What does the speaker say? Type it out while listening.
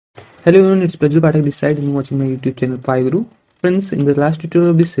Hello everyone, it's Prajul Pathak this side and you're watching my YouTube channel pyGuru. Friends, in the last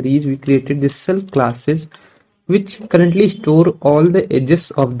tutorial of this series, we created this self classes which currently store all the edges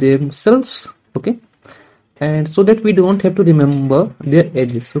of themselves, okay? And so that we don't have to remember their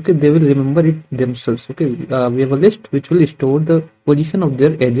edges, okay? They will remember it themselves, okay? We have a list which will store the position of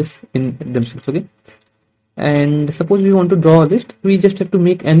their edges in themselves, okay? And suppose we want to draw a list, we just have to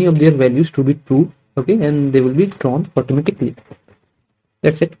make any of their values to be true, okay? And they will be drawn automatically.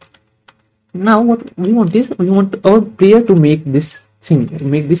 That's it. Now what we want is we want our player to make this thing,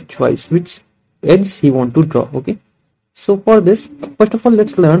 make this choice which edge he want to draw. Okay, so for this, first of all,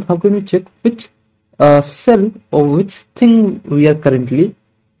 let's learn how can we check which cell or which thing we are currently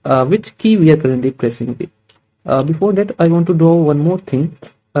which key we are currently pressing. Okay, before that I want to draw one more thing.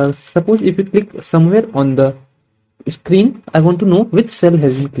 Suppose if you click somewhere on the screen, I want to know which cell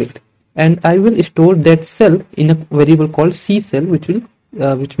has been clicked, and I will store that cell in a variable called C cell, which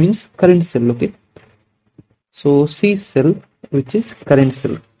means current cell. Okay, so C cell, which is current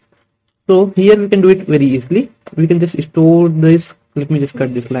cell. So here we can do it very easily. We can just store this. Let me just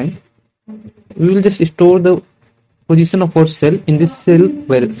cut this line. We will just store the position of our cell in this cell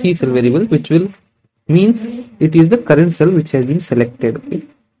where C cell variable, which will means it is the current cell which has been selected. Okay.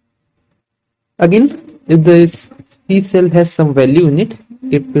 Again, if the C cell has some value in it,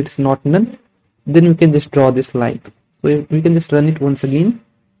 if it's not none, then we can just draw this line. So we can just run it once again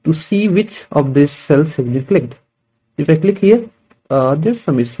to see which of these cells have been clicked. If I click here, there's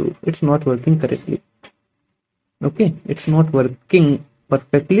some issue. It's not working correctly. Okay, it's not working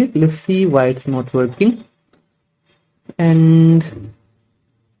perfectly. Let's see why it's not working. And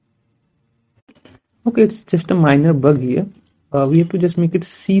okay, it's just a minor bug here. We have to just make it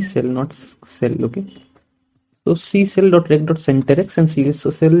C cell, not cell. Okay. So C cell dot rect dot center x and C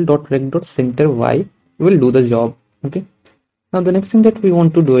cell dot rect dot center y will do the job. Okay. Now the next thing that we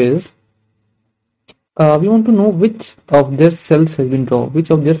want to do is we want to know which of their cells has been drawn, which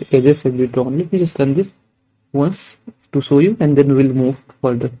of their edges have been drawn. Let me just run this once to show you, and then we'll move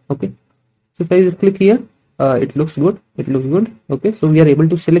further. Okay. So if I just click here, it looks good. It looks good. Okay. So we are able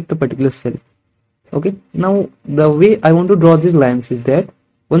to select a particular cell. Okay. Now the way I want to draw these lines is that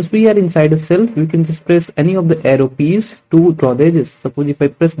once we are inside a cell, we can just press any of the arrow keys to draw the edges. Suppose if I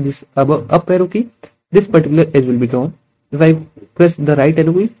press this up arrow key, this particular edge will be drawn. If I press the right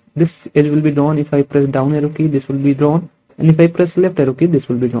arrow key, this edge will be drawn. If I press down arrow key, this will be drawn. And if I press left arrow key, this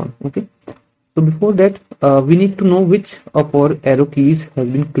will be drawn. Okay. So before that, we need to know which of our arrow keys has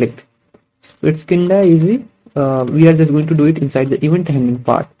been clicked. So it's kinda easy. We are just going to do it inside the event handling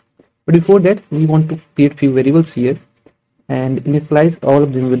part. But before that, we want to create few variables here and initialize all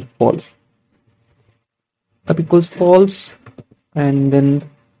of them with false. Up equals false, and then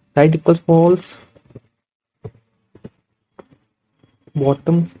right equals false,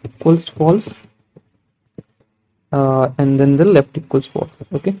 bottom equals false, and then the left equals false.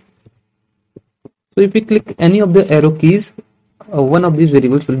 Okay. So if we click any of the arrow keys, one of these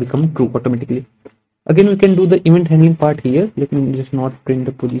variables will become true automatically. Again, we can do the event handling part here. Let me just not print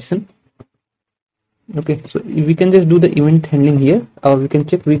the position. Okay, so we can just do the event handling here. We can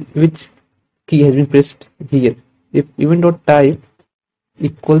check which key has been pressed here. If event.type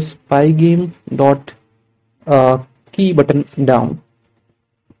equals pygame dot key button down.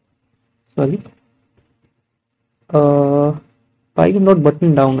 Sorry. Pygame dot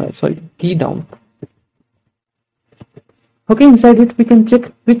button down. Sorry, key down. Okay, inside it we can check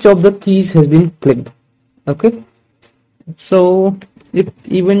which of the keys has been clicked. Okay, so if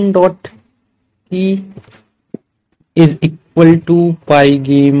event dot key is equal to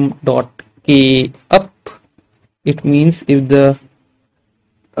pygame dot k up, it means if the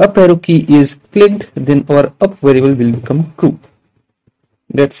up arrow key is clicked, then our up variable will become true.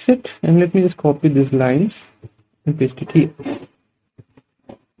 That's it. And let me just copy these lines and paste it here.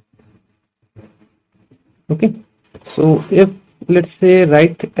 Okay. So if let's say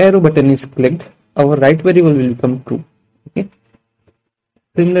right arrow button is clicked, our right variable will become true. Okay.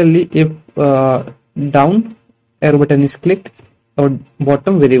 Similarly, if down arrow button is clicked, our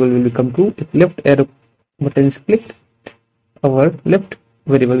bottom variable will become true. If left arrow button is clicked, our left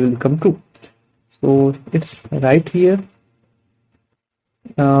variable will become true. So it's right here.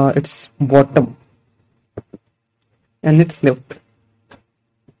 It's bottom, and it's left.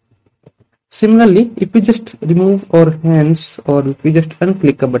 Similarly, if we just remove our hands or if we just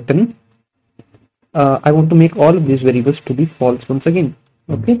unclick a button, I want to make all of these variables to be false once again.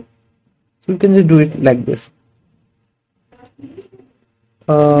 Okay, so we can just do it like this.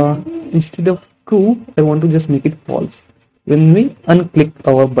 Instead of true, I want to just make it false when we unclick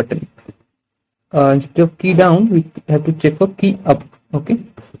our button. Instead of key down, we have to check for key up. Okay,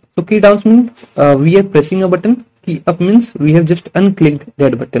 So key down means we are pressing a button. Key up means we have just unclicked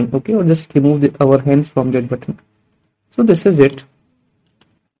that button, okay, or just remove our hands from that button. So this is it.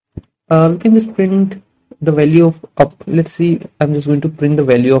 We can just print the value of up. Let's see, I'm just going to print the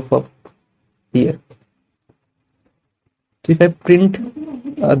value of up here. So if I print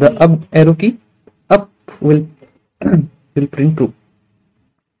the up arrow key, up will will print true.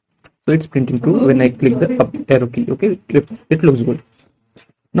 So it's printing true when I click the up arrow key. Okay, it looks good.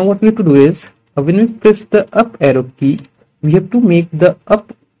 Now what we have to do is when we press the up arrow key, we have to make the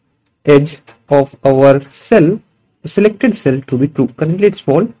up edge of our cell, selected cell, to be true. Currently it's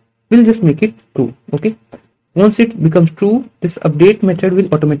false. We'll just make it true. Okay. Once it becomes true, this update method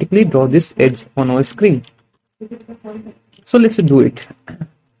will automatically draw this edge on our screen. So let's do it.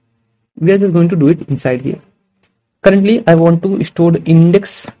 We are just going to do it inside here. Currently I want to store the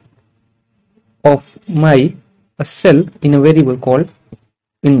index of my cell in a variable called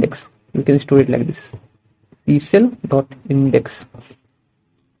index. We can store it like this: ccell.index.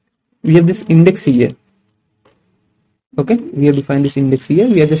 We have this index here. Okay, we have defined this index here.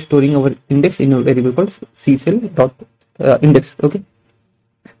 We are just storing our index in a variable called ccell.index. Okay.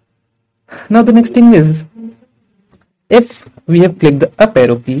 Now the next thing is, if we have clicked the up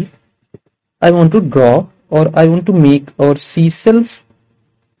arrow key, I want to draw, or I want to make our ccell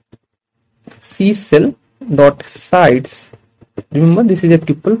dot sides. Remember, this is a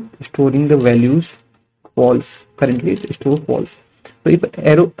tuple storing the values false. Currently it stores false. So if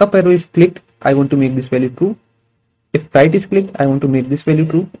up arrow is clicked, I want to make this value true. If right is clicked, I want to make this value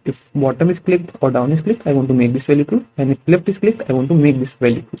true. If bottom is clicked or down is clicked, I want to make this value true. And if left is clicked, I want to make this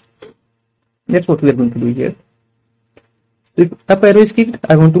value true. That's what we are going to do here. If up arrow is clicked,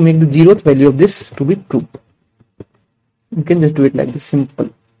 I want to make the 0th value of this to be true. You can just do it like this, simple.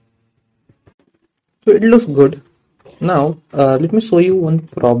 So it looks good. Now let me show you one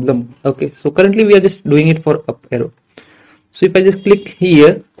problem. Okay, so currently we are just doing it for up arrow. So if I just click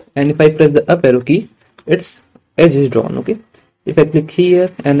here and if I press the up arrow key, its edge is drawn. Okay, if I click here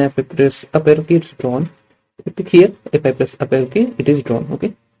and if I press up arrow key, it's drawn. If I click here, if I press up arrow key, it is drawn.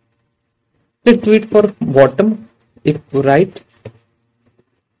 Okay, let's do it for bottom. If right,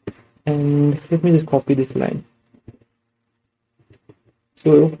 and let me just copy this line.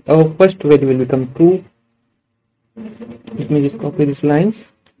 So our first value will become true. Let me just copy these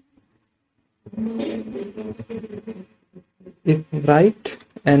lines. If right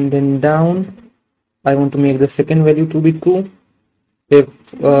and then down, I want to make the second value to be true. If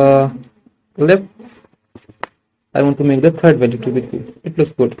left, I want to make the third value to be true. It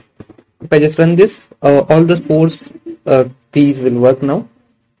looks good. If I just run this, all the four keys will work now.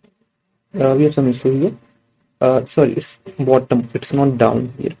 We have some issue here. Sorry, it's bottom. It's not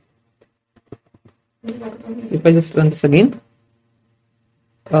down here. If I just run this again,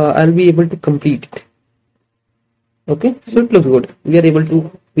 I'll be able to complete it. Okay, so it looks good. We are able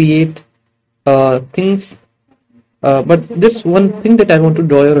to create things, but this one thing that I want to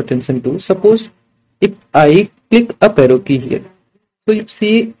draw your attention to. Suppose if I click up arrow key here, so you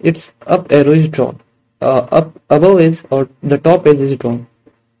see its up arrow is drawn, up above is, or the top edge is drawn.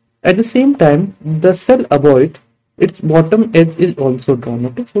 At the same time, the cell above it, its bottom edge is also drawn.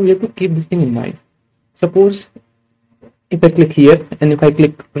 Okay, so we have to keep this thing in mind. Suppose if I click here and if I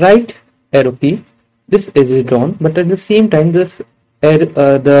click right arrow key, this edge is drawn, but at the same time the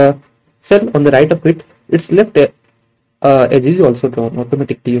cell on the right of it, its left edge is also drawn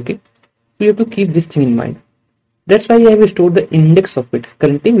automatically. Okay, so you have to keep this thing in mind. That's why I have stored the index of it.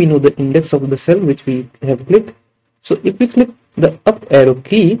 Currently we know the index of the cell which we have clicked. So if we click the up arrow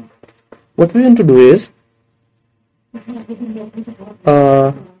key, what we want to do is,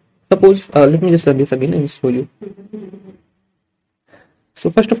 suppose let me just run this again and show you. So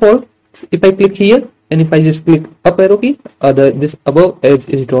first of all, if I click here and if I just click up arrow key, this above edge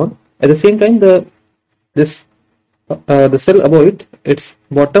is drawn. At the same time, the cell above it, its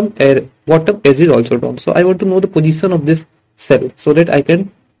bottom edge is also drawn. So I want to know the position of this cell so that I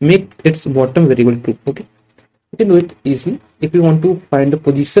can make its bottom variable true. Okay, we can do it easily. If we want to find the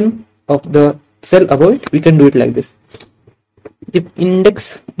position of the cell above it, we can do it like this. If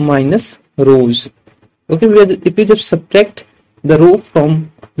index minus rows, okay, if we just subtract the row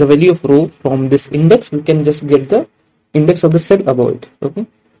from the value of row from this index, we can just get the index of the cell above it. Okay,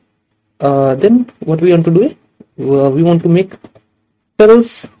 then what we want to do is, we want to make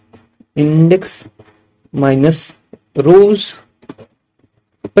cells index minus rows.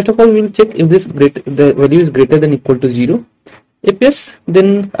 First of all, we will check if the value is greater than equal to 0. If yes,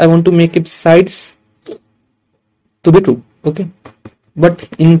 then I want to make its sides to be true. Okay, but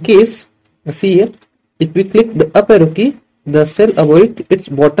in case, see here, if we click the up arrow key, the cell above it, its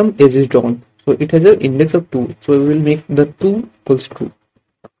bottom edge is drawn. So it has an index of 2. So we will make the 2 equals 2.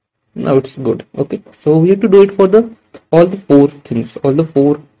 Now it's good. Okay. So we have to do it for the all the 4 things, all the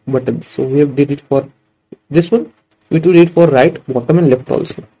 4 buttons. So we have did it for this one. We have to do it for right, bottom and left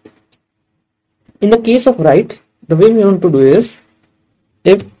also. In the case of right, the way we want to do is,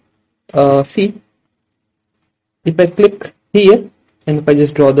 if see, if I click here and if I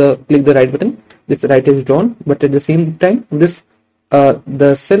just click the right button, this right is drawn, but at the same time this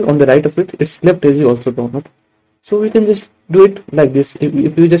the cell on the right of it, its left edge is also drawn up. So we can just do it like this.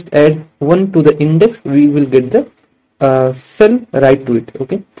 If you just add 1 to the index, we will get the cell right to it.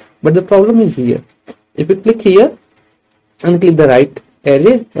 Okay, but the problem is here. If you click here and click the right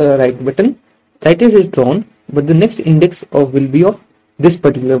array, right button, right edge is drawn, but the next index of will be of this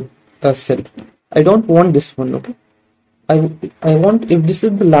particular cell. I don't want this one. Okay, I want, if this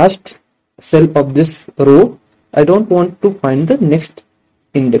is the last cell of this row, I don't want to find the next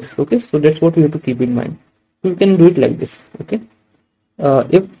index. Okay, so that's what we have to keep in mind. You can do it like this. Okay,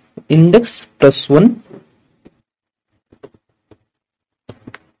 if index plus 1,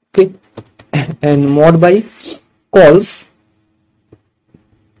 okay, and mod by columns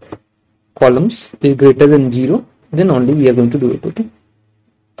is greater than 0, then only we are going to do it. Okay,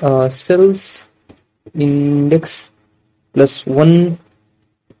 cells index plus 1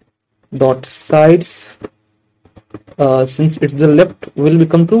 dot sides, since it's the left will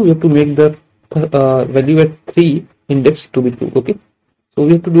become 2, we have to make the value at 3 index to be 2. Okay, so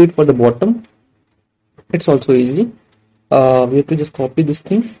we have to do it for the bottom. It's also easy. We have to just copy these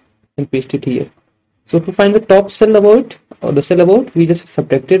things and paste it here. So to find the top cell above it, or the cell above it, we just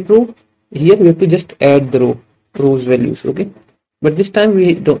subtracted row. Here we have to just add the rows values. Okay, but this time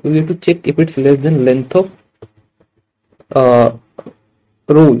we have to check if it's less than length of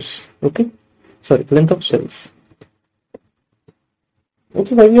rows. Okay, sorry, length of cells.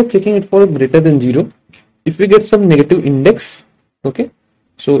 Okay, while we are checking it for greater than 0, if we get some negative index, okay,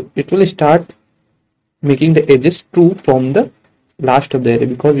 so it will start making the edges true from the last of the array,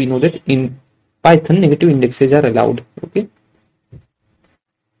 because we know that in Python negative indexes are allowed. Okay,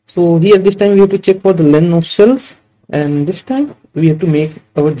 so here this time we have to check for the length of cells, and this time we have to make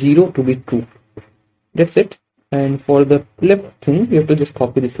our 0 to be true. That's it. And for the left thing, we have to just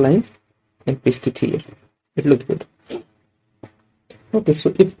copy this line and paste it here. It looks good. Okay,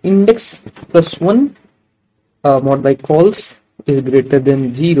 so if index plus 1 mod by calls is greater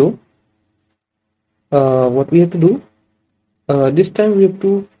than 0, what we have to do, this time we have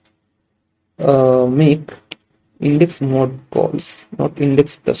to make index mod calls, not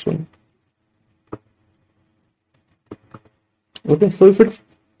index plus 1. Okay, so if it's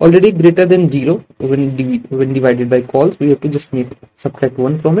already greater than 0 when divided by calls, we have to just subtract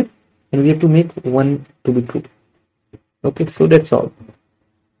 1 from it, and we have to make 1 to be true. Okay, so that's all.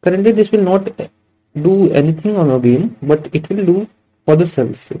 Currently this will not do anything on our game, but it will do for the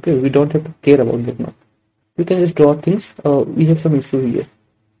cells. Okay, we don't have to care about that now. We can just draw things. We have some issue here.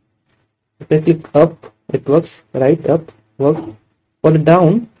 If I click up, it works. Right, up works. For the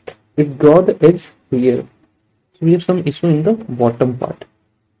down, it draw the edge here. So we have some issue in the bottom part.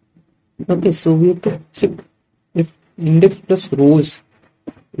 Okay, so we have to check if index plus rows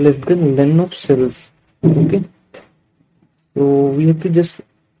less than length of cells. Okay, so we have to just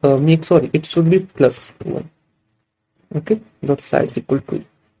make, sorry, it should be plus 1. Okay, dot sides equal to.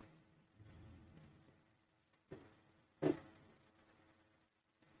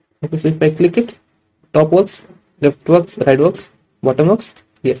 Okay, so if I click it, top works, left works, right works, bottom works.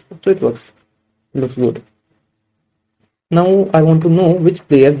 Yes, so it works. Looks good. Now I want to know which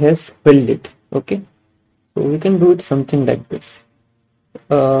player has filled it. Okay, so we can do it something like this.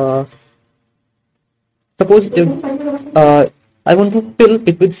 Suppose if I want to fill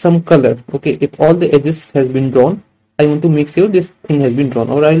it with some color. Okay, if all the edges has been drawn, I want to make sure this thing has been drawn,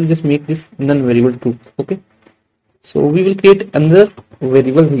 or I will just make this none variable true. Okay, so we will create another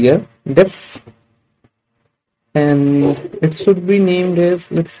variable here, depth, and it should be named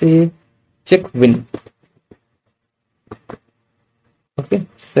as, let's say, check win. Okay,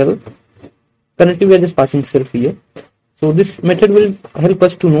 self. Currently we are just passing self here. So this method will help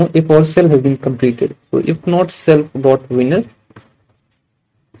us to know if our cell has been completed. So if not, self dot winner.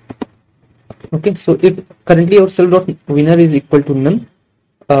 Okay, so if currently our self dot winner is equal to none,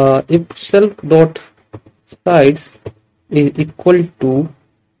 if self dot sides is equal to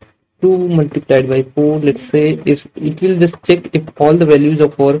 2 multiplied by 4, let's say, if it will just check if all the values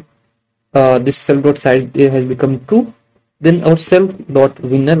of our this self dot side has become true, then our self dot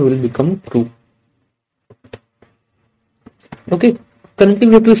winner will become true. Okay, currently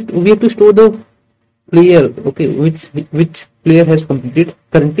we have to store the player, okay, which player has completed.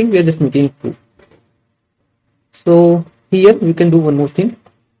 Currently we are just making true. So here we can do one more thing.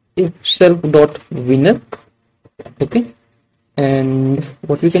 If self dot winner, okay, and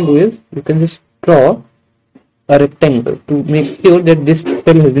what we can do is we can just draw a rectangle to make sure that this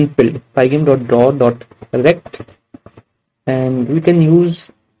cell has been filled. Pygame dot draw dot rect, and we can use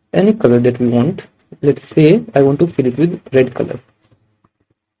any color that we want. Let's say I want to fill it with red color.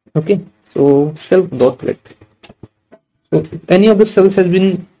 Okay, so self dot rect. So if any of the cells has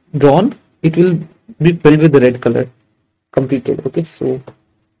been drawn, it will be filled with the red color. Completed. Okay, so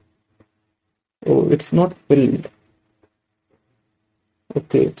it's not filled.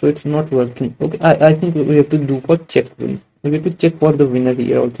 Okay, so it's not working. Okay, I think we have to do for check win. We have to check for the winner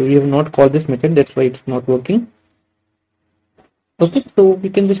here also. We have not called this method, that's why it's not working. Okay, so we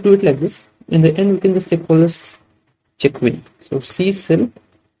can just do it like this. In the end, we can just check for this check win. So C cell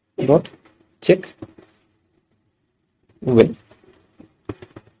dot check win,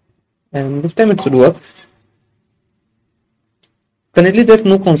 and this time it should work. Currently, there's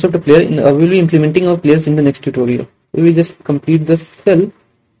no concept of player. We will be implementing our players in the next tutorial. We will just complete the cell.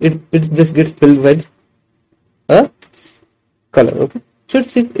 It just gets filled with a color. Okay, so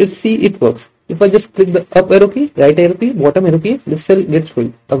see it works. If I just click the up arrow key, right arrow key, bottom arrow key, the cell gets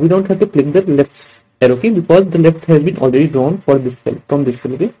filled. We don't have to click the left arrow key because the left has been already drawn for this cell from this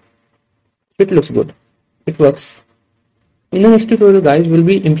cell. Okay, so it looks good. It works. In the next tutorial, guys, we'll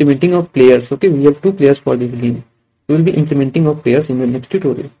be implementing our players. Okay, we have 2 players for this game. We will be implementing our players in the next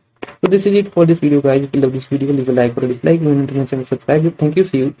tutorial. So this is it for this video, guys. If you love this video, leave a like or a dislike. If you're new to my channel, subscribe. Thank you.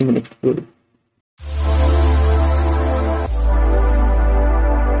 See you in the next tutorial.